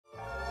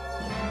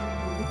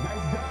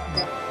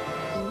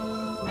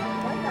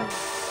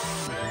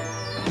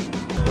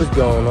What's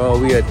going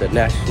on? We at the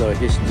National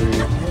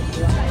History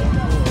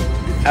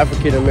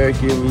African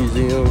American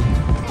Museum.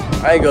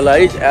 I ain't gonna lie,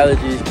 these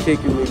allergies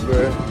kicking me,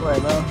 bro.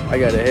 Right now? I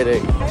got a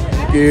headache. You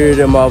can hear it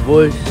in my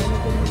voice.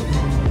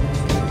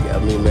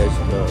 Got me messed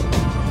up.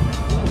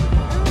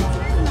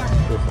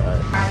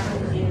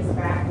 Years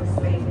back with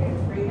slavery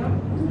and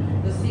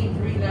freedom. The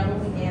C3 level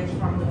begins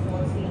from the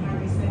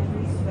 1400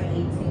 centuries to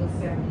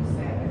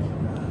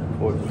 1877.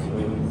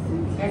 14.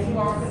 As you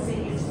all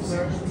continue to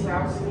learn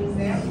throughout the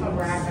museum,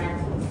 arrive back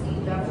to the C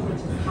level,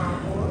 which is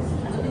concourse.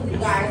 You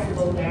guys will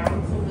go down to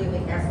where the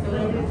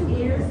escalator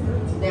is.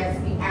 That's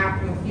the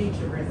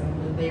Afrofuturism,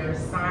 where there is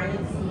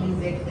science,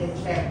 music, and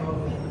chat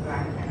movement in the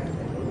Black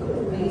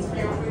Panther. Please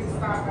feel free to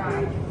stop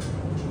by.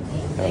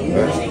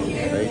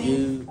 Thank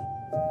you.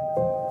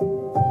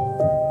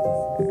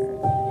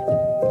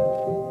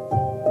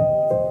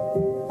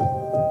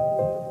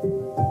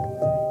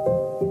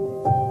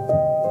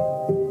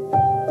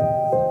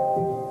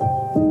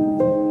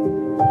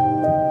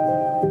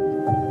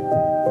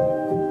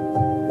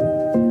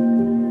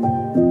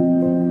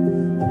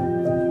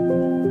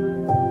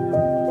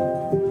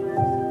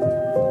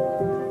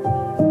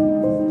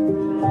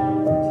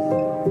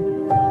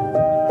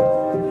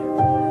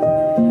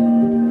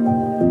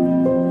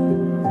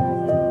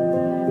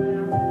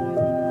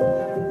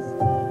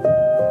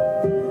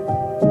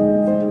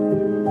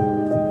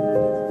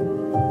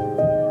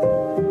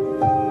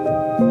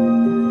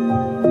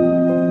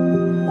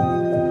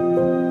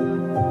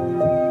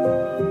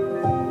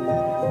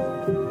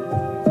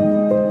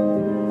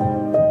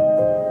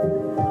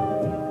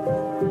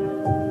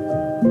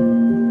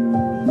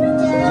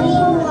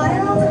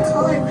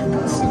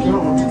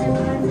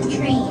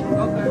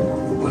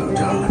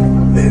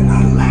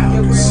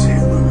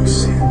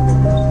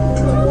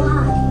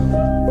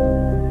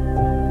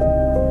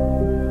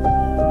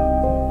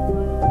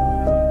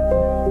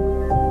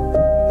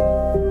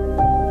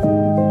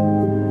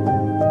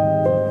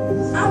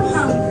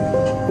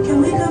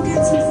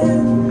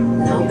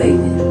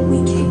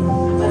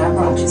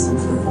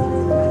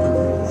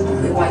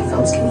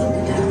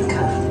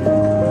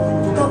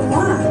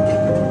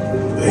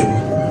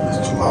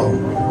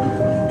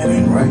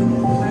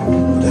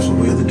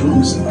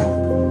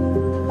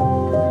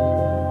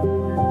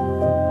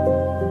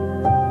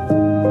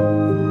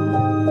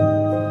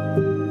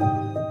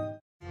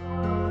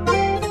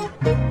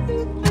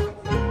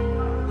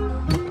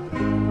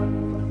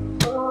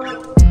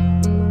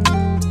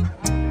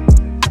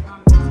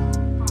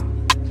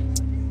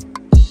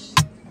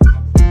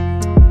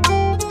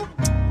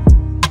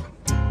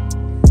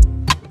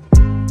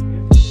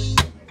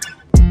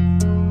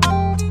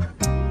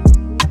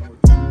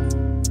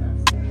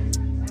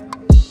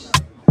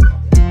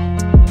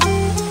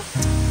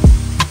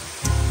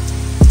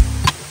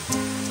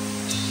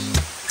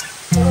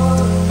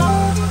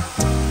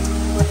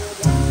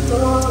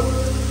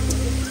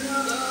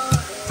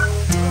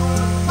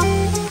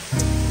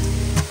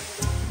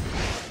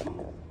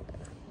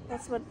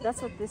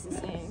 That's what this is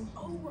saying.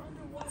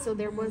 So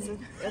there was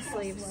a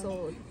slave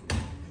sold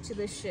to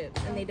the ship,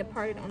 and they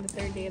departed on the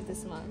 3rd day of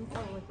this month.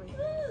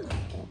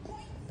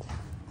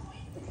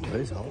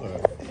 It's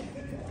hard.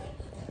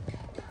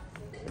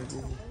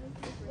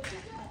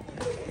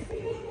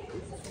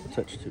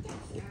 Touch too.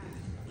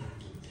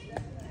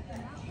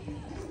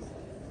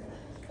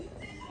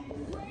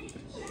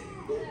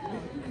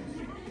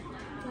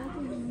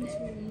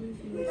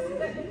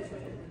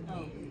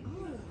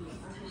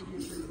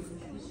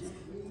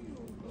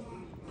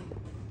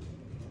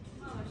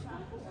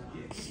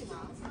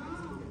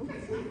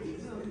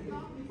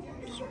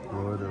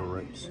 Explore the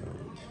right side.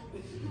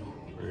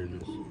 Where it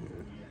is here.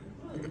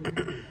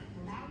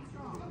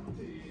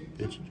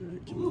 It's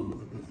direct to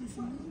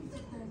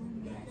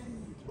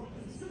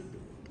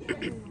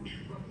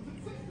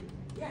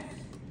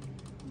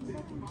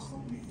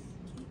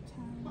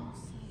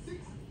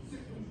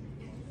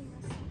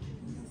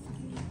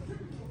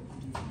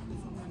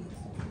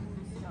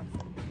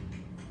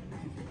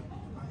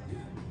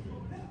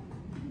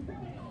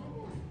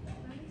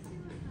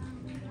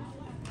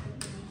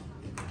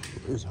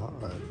It's hard.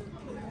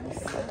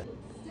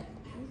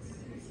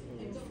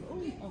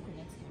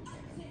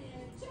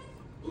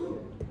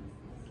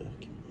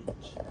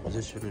 Is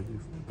this shit review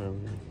for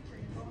everything?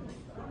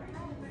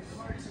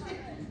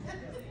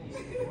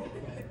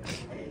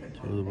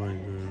 Tell the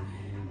white girl.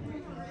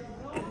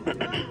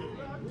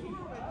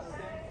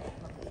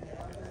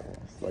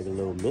 It's like a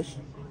little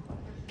mission.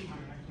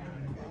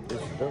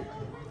 It's dope.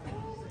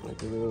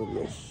 Like a little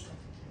mission.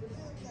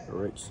 The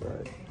right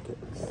side. Okay.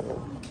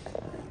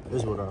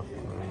 This is what I find.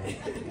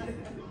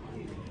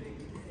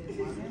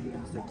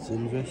 Let's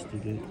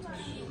investigate.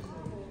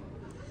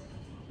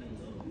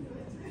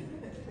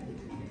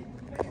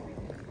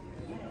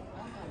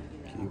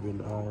 Keep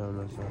an eye on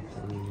us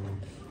after we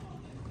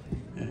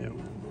yeah.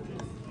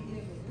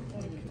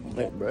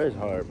 Hey, bro, it's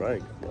hard, bro. I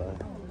ain't gonna lie.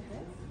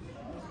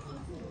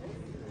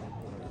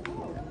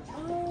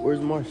 Where's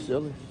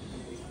Marcellus?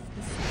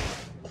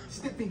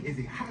 Stepping is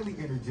a highly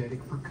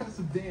energetic,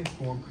 percussive dance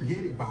form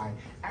created by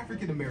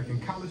African-American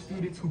college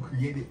students who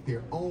created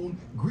their own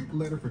Greek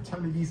letter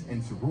fraternities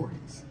and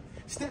sororities.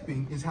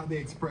 Stepping is how they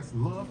express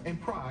love and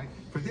pride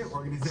for their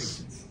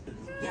organizations.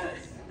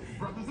 Yes,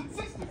 brothers and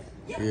sisters.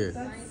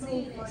 Yeah.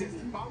 Just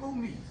follow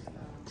me.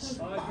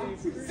 5,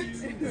 6,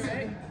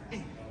 7,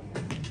 8.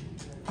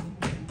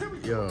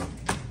 Yeah.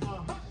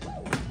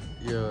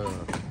 Yeah.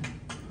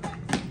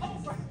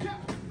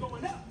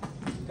 Going up.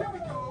 Here we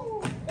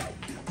go.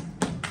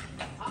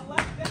 I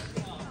like that.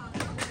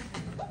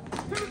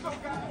 Here we go,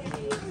 guys.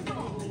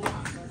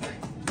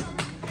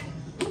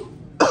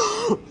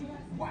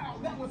 Wow,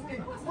 that was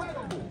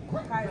incredible.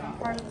 Great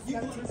job.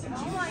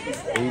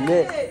 He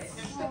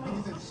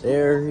next.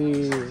 There he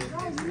is.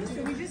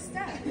 We just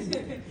stepped.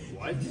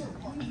 What?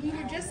 We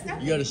were just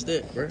stepping. You gotta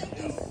step, bro.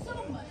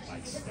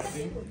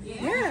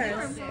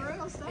 Yes.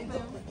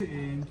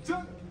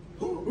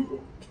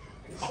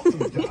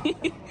 Awesome job.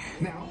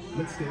 Now,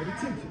 let's stay at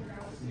attention.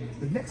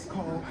 The next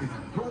call is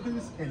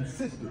brothers and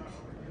sisters.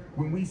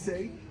 When we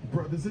say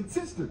brothers and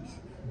sisters,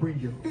 bring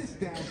your fist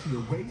down to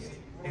your waist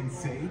and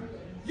say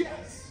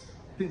yes.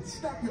 Then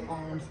stop your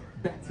arms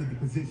back to the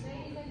position.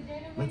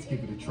 Let's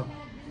give it a try.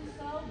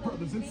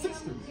 Brothers and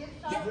sisters.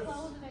 Yes.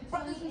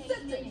 Brothers and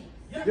sisters.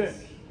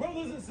 Yes.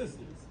 Brothers and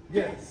sisters.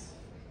 Yes.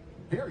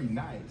 Very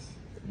nice.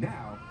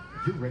 Now,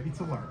 you're ready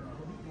to learn.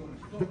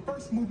 The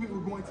first movement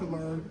we're going to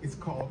learn is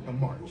called a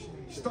march.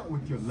 Start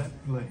with your left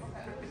leg.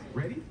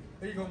 Ready?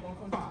 There you go.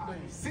 5,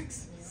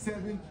 6,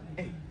 7,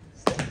 8.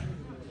 Step.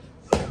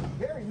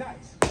 Very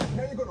nice.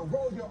 Now you're going to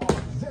roll your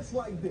arms just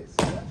like this.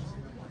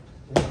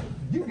 Right.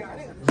 You got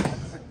it.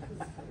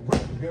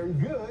 Right. Very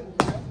good.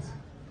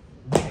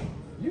 Right.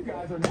 You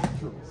guys are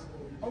naturals.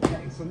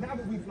 Okay, so now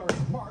that we've learned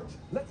to march,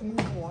 let's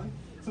move on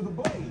to the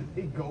blade.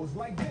 It goes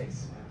like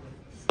this.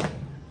 Step,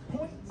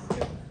 point,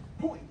 step,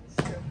 point,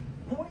 step,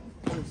 point.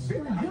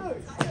 Very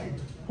good. Step,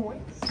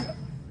 point, step,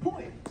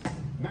 point.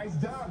 Nice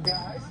job,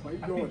 guys. I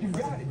think you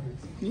got it.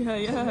 Yeah.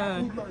 So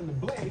now we've learned the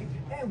blade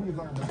and we've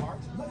learned the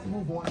march. Let's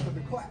move on to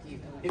the clap.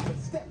 It's a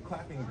step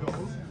clapping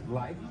goes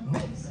like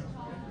this.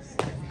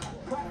 Step,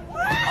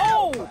 clap.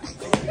 Oh!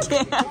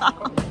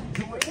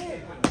 Do it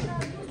again.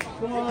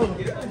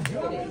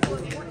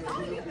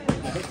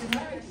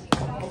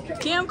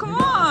 Cam, come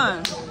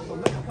on! So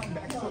let's come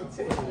back to a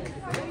 10.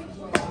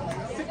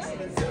 5, 6,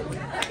 7.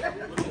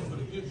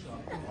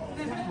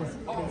 That was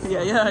awesome.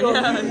 Yeah.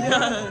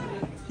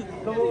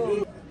 Come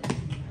on.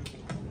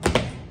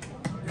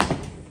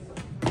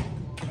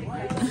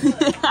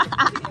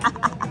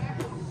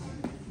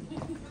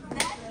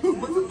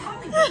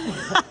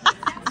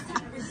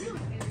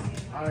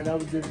 All right, that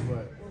was good,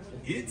 but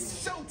It's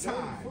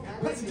showtime.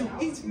 Let's do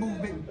each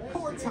movement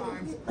 4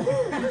 times.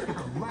 Finish with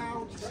a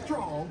loud,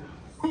 strong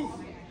whoop.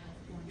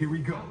 Here we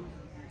go.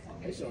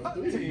 Up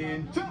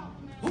 10, jump.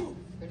 Whoop.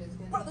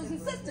 Brothers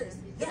and sisters.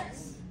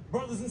 Yes.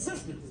 Brothers and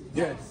sisters.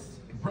 yes.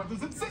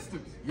 Brothers and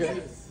sisters.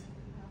 Yes.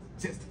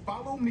 Just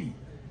follow me.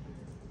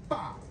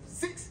 5,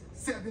 6,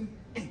 7,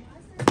 8.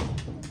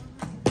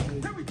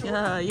 Here we go.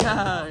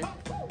 Yeah.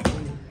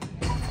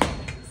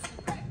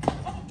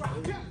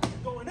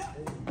 Going up.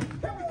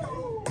 Here we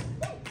go.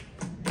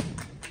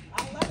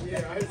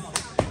 Yeah,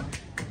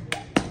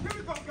 Here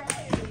we go,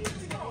 guys.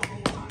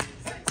 5,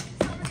 6,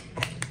 7,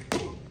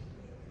 8.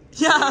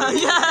 Yeah.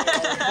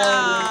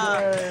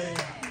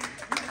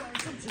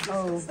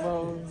 Oh,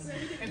 phone.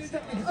 I think she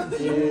said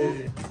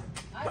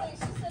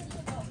you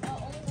were the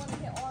only one to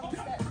get all the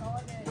steps all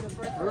day.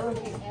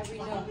 Every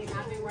day.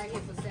 I've been right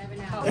here for 7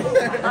 hours.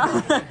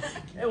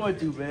 It wasn't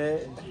too bad.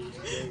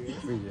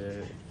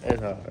 Yeah,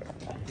 that's hard.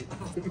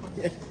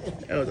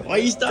 Why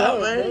you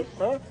stop, man?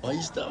 Huh? Why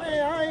you stop?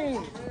 Man, I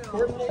ain't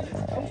coordinated.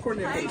 I'm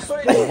coordinated.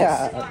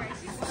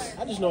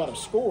 I just know how to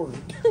score.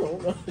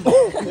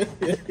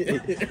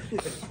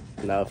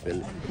 Nah, I feel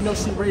it. You know,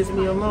 she raised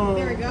me alone.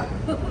 There we go.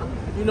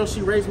 You know,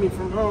 she raised me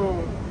from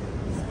home.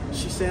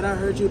 She said, I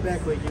heard you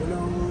back where you know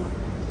who.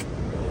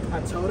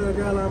 I told her,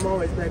 girl, I'm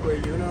always back where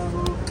you know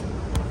who.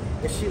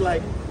 And she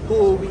like, who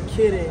are we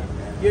kidding?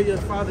 You're your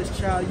father's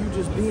child, you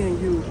just being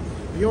you.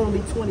 You're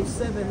only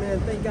 27, man.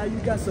 Thank God you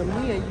got some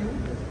me in you.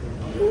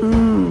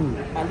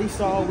 At least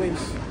I always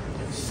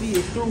see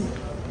it through.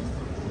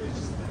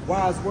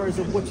 Wise words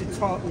of what you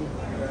taught me.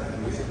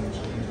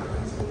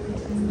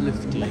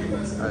 Lifty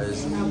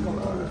eyes.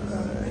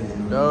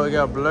 No, it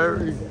got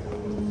blurry.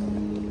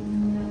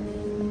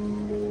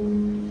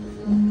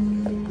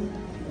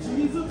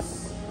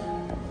 Jesus.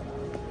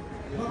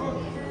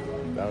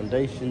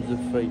 Foundations of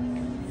faith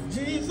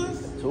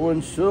Jesus. to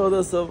ensure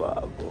the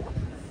survival.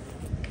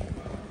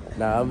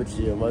 Nah, I'ma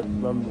chill. My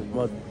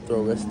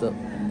throat rest up.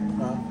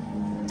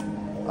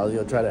 I was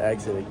gonna try to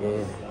accent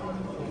again.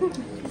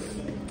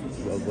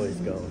 My voice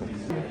gone.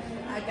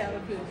 I got a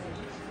few.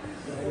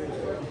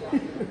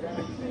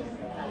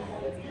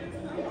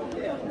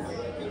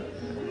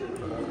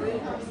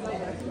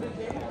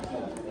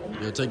 You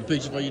gonna take a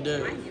picture for your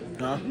dad?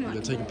 Huh? You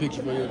gonna take a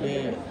picture for your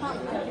dad?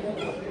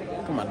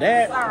 For my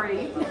dad.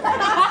 Sorry.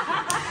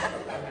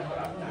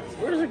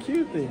 Where's the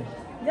cute thing?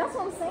 That's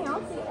what I'm saying. I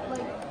don't think,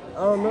 like, I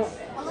don't know.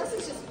 Unless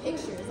it's just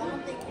pictures. I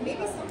don't think,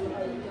 maybe something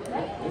like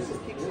that. It's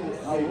just pictures.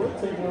 I would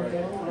take one of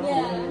them.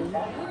 Yeah.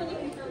 We were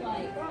looking for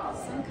like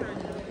some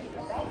kind of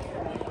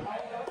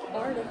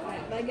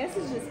artifact. But I guess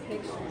it's just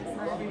pictures.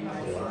 Not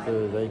everybody.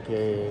 Cause they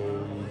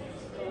can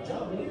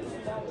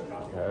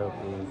have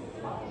them.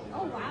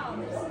 oh wow,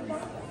 this is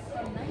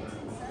from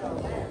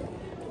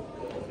 1970.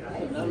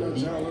 I know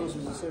John Lewis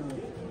was a singer.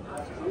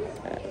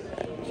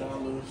 John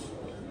Lewis.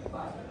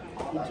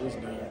 He just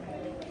died.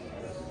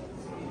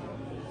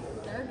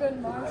 Thurgood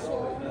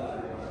Marshall.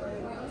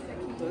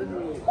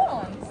 Thurgood. Hold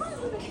on.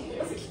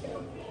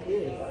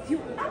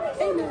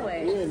 Ain't no way.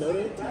 You didn't know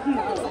that?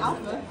 That was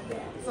Alpha.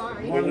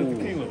 Sorry. Martin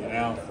Luther King was an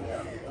alpha.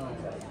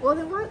 Well,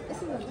 then what?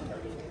 It's in the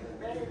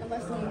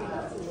Unless maybe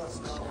that's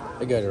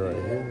I got it right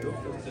here.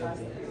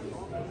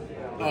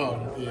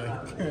 Oh,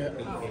 yeah.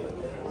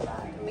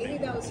 maybe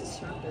that was his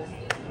chapter.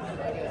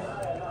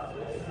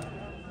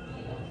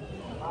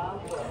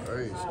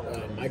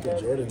 Michael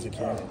Jordan's a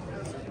king.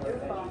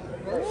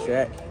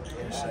 Shaq.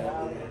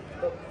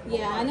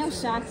 Yeah, I know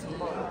Shaq's.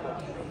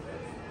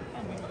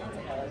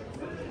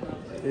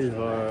 It's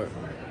hard.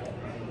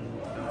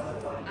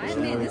 I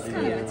admit, this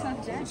kind of a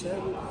tough jacket.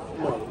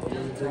 No,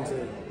 it's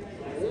insane.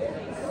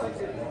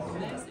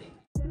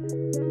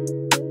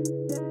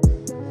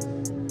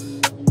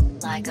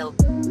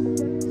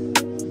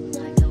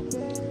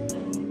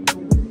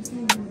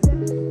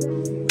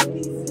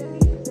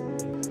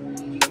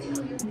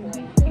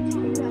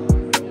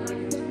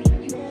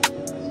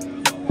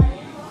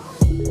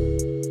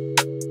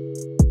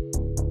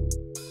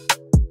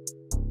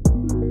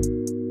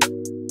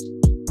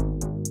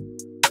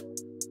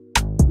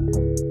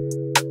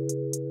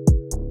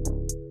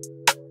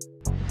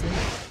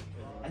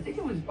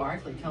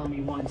 Barkley telling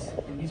me once,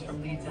 and he's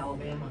from Leeds,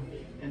 Alabama,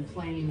 and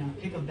playing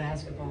pickup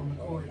basketball on the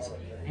courts,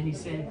 and he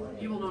said,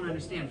 people don't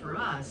understand, for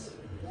us,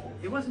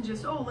 it wasn't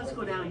just, oh, let's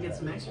go down and get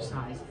some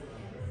exercise.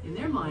 In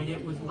their mind,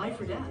 it was life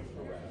or death.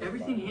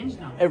 Everything hinged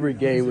on it. Every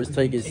game was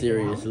taken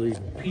seriously.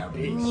 Big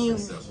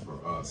success for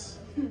us.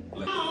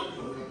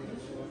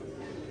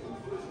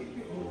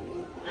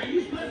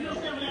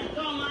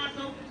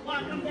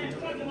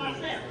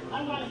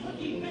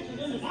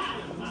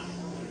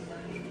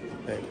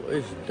 Hey, well,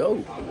 it's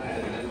dope.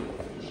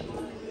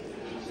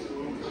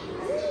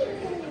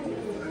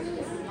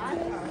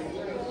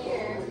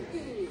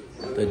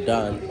 The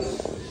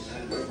dance.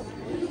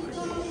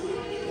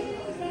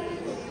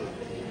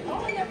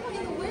 Oh, and they're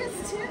playing the Wiz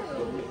too.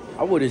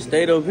 I would have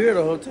stayed up here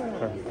the whole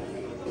time.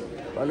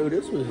 I knew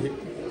this was it.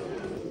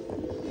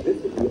 This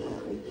is the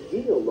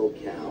ideal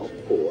locale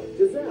for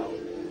Giselle.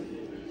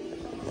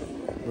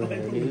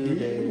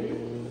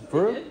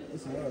 For real?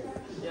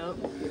 Yep.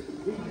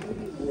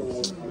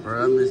 Bro,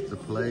 I missed the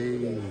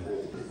play.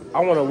 I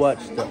want to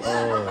watch the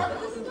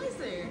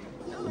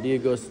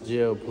Diego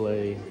Jail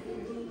play,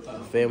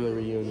 family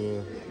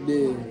reunion.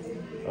 Yeah.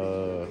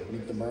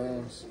 Meet the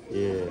Browns.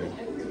 Yeah.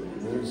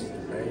 Versus the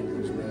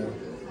Bengals, man.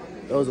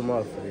 Those are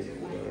my favorite.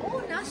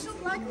 Oh, National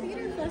Black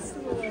Theater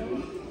Festival.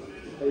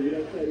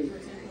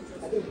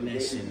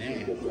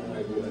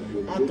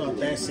 I thought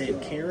that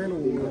said Karen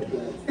Ward.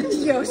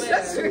 Yo,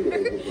 shut her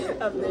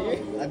up there.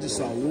 I just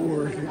saw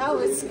Ward. I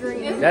was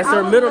screaming. That's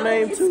her middle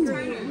name too.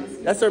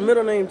 That's her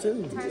middle name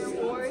too. Turner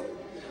Ward.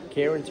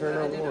 Karen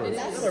Turner Ward.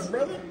 That's her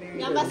brother?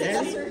 Yeah,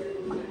 that's her.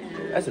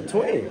 That's a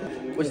twin.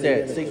 What's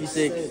that?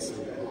 66,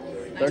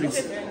 30,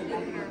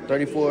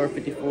 34,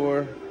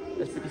 54.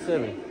 That's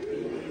 57.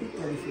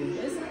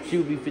 She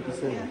would be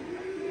 57.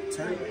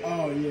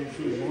 Oh, yeah,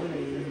 she was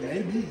born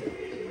maybe.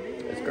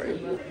 That's great.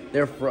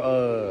 They're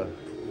fraternal.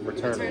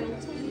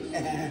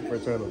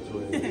 Fraternal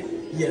twins.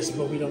 Yes,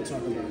 but we don't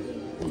talk about it.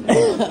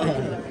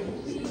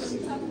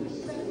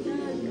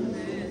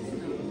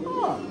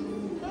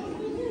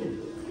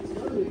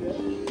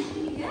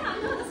 Yeah,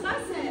 no, that's what I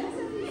said. I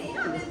said, yeah,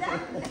 you did that.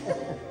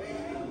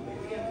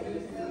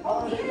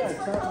 Oh, they got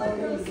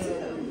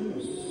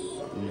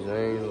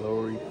Zane,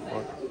 Lori,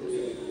 Parker.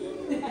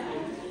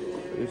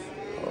 It's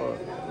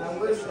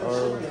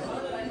hard.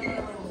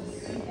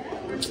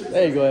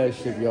 There you go, ahead,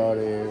 shipyard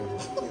in.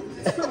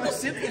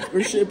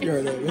 We're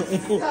shipyard at it.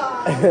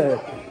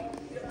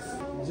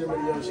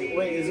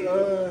 Wait, is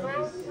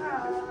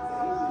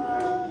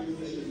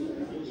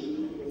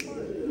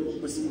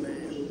what's his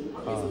name?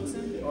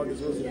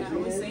 August Wilson. Yeah, I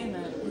was saying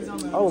that. He's on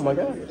the Oh my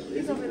God.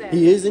 He's over there.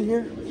 He is in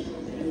here?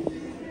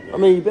 I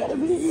mean, you better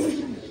be.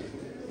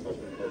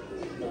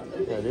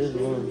 That is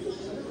one.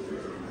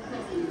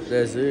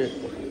 That's it.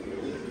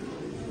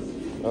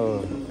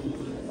 Oh,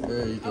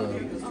 there you go.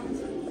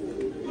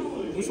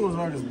 Which one's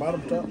hardest?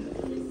 Bottom top?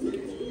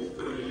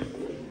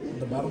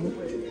 The bottom one?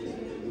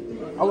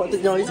 Oh,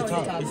 no, he's the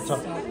top. He's the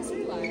top. I just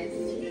realized.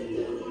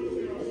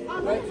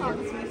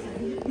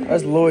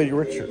 That's Lloyd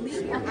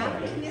Richards.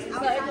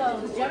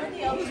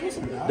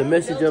 The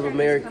message of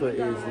America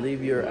is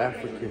leave your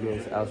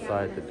Africanness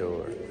outside the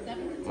door.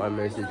 My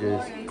message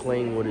is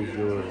claim what is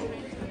yours.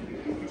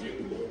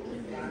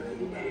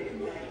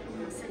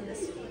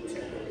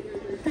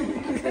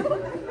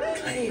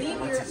 Leave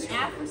your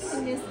African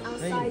this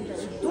outside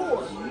the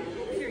door.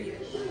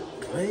 Period.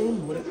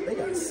 Claim what they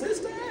got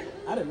Sister Act?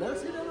 I did not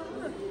see that on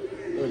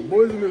there. Like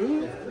Boys in the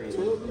Hood?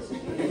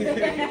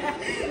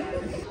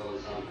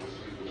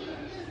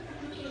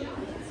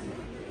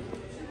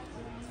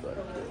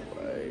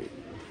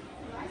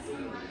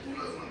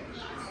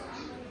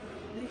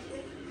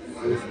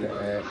 Sister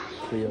Act,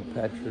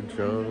 Cleopatra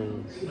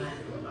Jones,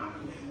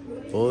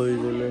 Boys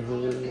in the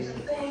Hood.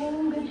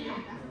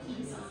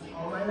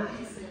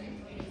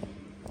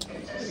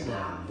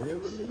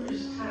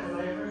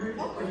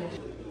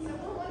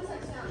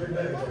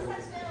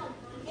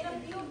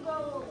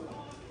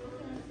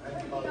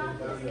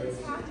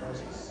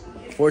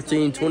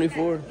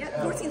 $14.24. Yep,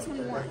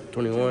 14-21.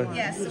 21.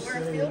 Yes, so we're a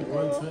field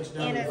goal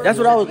and a...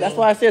 That's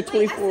why I said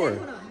 24.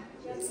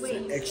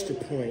 Wait, Extra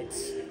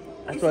points.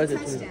 That's why I said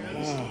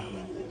 24.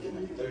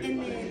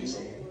 touchdown.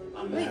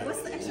 And then, wait,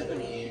 what's the extra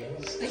point?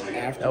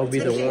 That would be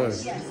the one.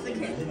 Yes, the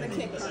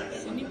kick part.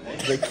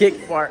 The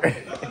kick part.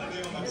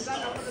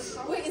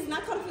 Wait, it's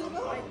not called a field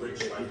goal?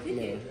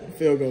 No,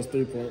 field goal's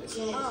 3 points.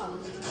 Oh,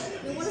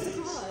 then what is it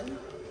called?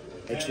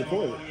 Extra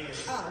point.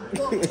 Oh,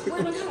 well, we're going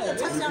to call it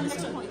touchdown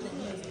extra point then.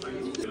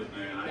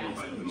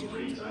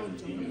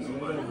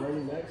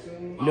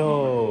 No.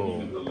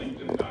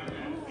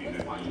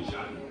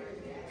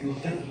 You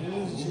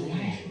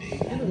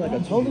look like a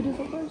totally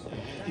different person.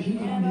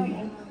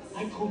 I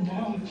go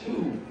down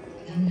too.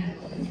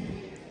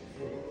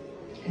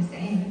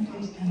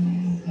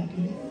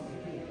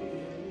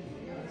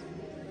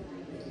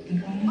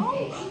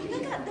 Oh,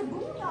 look at the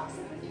boondocks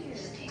over here.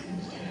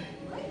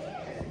 Right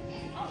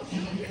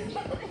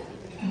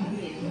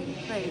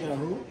here.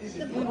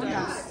 The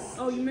boondocks.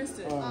 Oh, you missed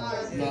it. No, I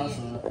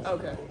saw it.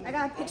 Okay. I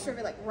got a picture of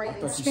it like right I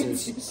thought you said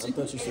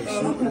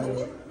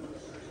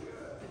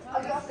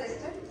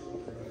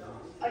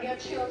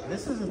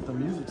This isn't the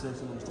music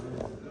section I'm talking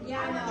about.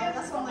 Yeah, I know.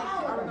 That's why I'm like,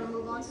 are we going to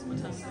move on to some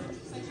time? It's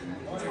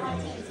 5:10,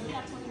 so we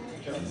have 20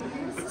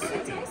 minutes.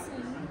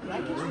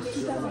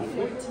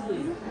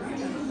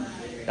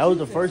 That was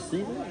the first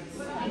season?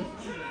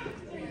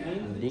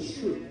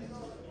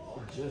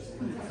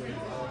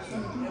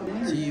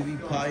 TV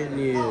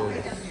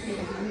Pioneers.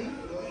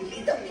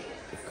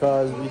 The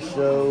Cosby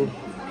Show.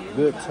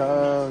 Good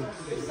Times.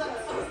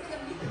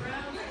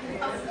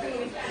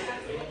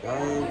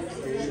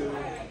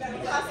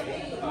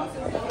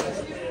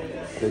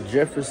 The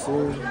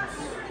Jeffersons.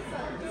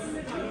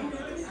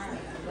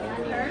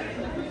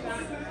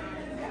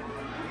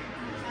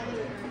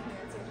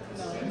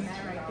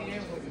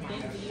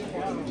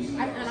 I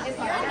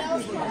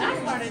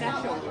started that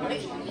show.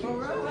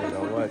 I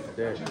watch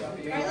that.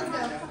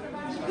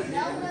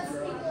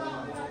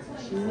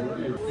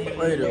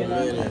 Wait a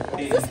minute.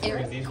 Is this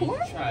Eric? Cool?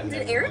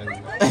 Did Eric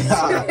write this?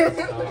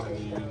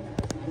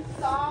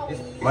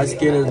 My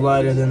skin is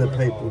lighter than the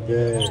paper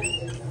bag.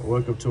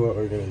 Welcome to our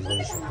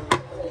organization.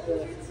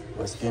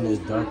 My skin is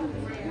darker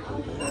than the paper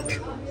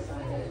bag.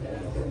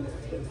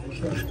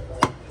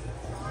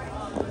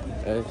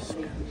 That's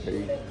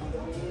crazy.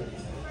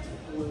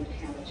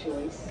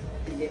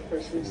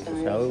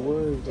 That's how it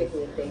was.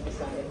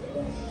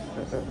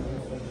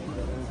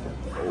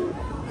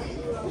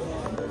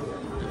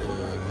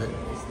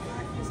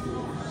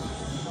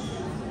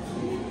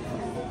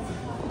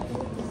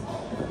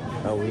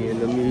 How we in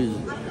the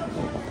music?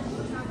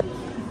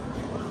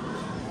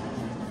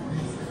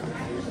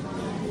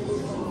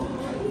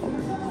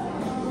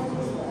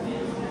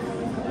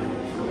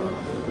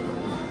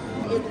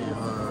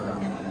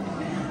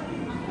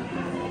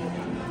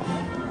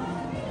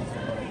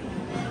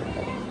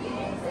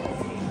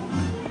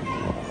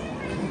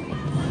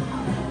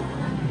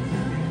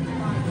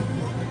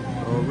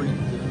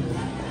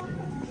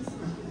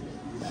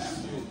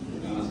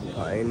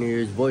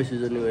 Pioneers,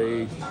 voices of new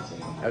age.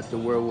 After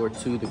World War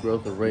II, the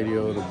growth of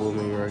radio, the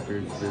booming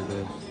records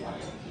business.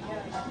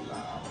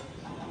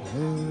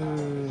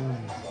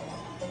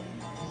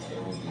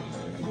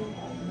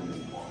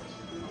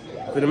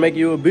 Gonna make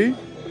you a B?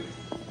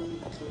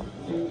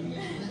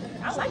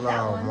 I like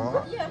that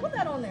one. Yeah, put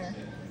that on there.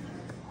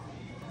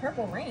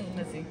 Purple rain.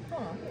 Let's see.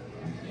 Hold on.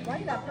 Why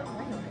you got purple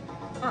rain on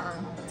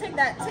it? Take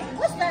that.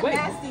 What's that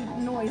nasty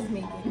noise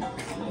making?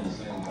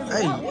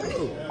 Hey,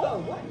 Whoa,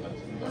 what?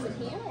 Is it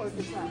him or is it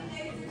guitar?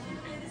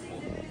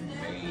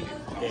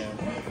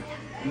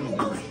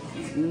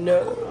 No.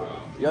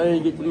 Y'all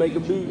didn't get to make a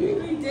beat yet.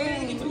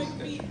 Dang.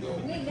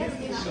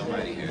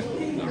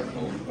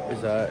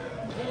 It's alright.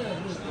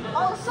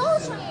 Oh, Soul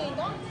Train.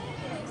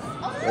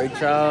 Ray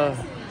Charles.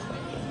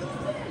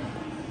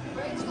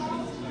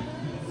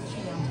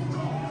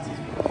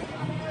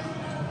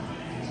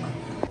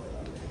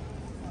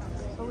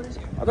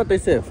 I thought they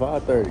said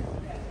 5:30.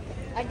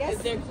 I guess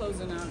They're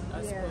closing out,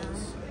 I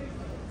suppose.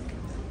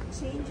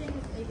 Changing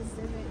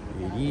exhibit.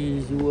 It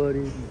is what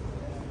it is.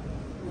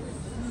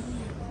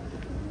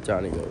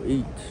 Time to go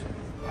eat.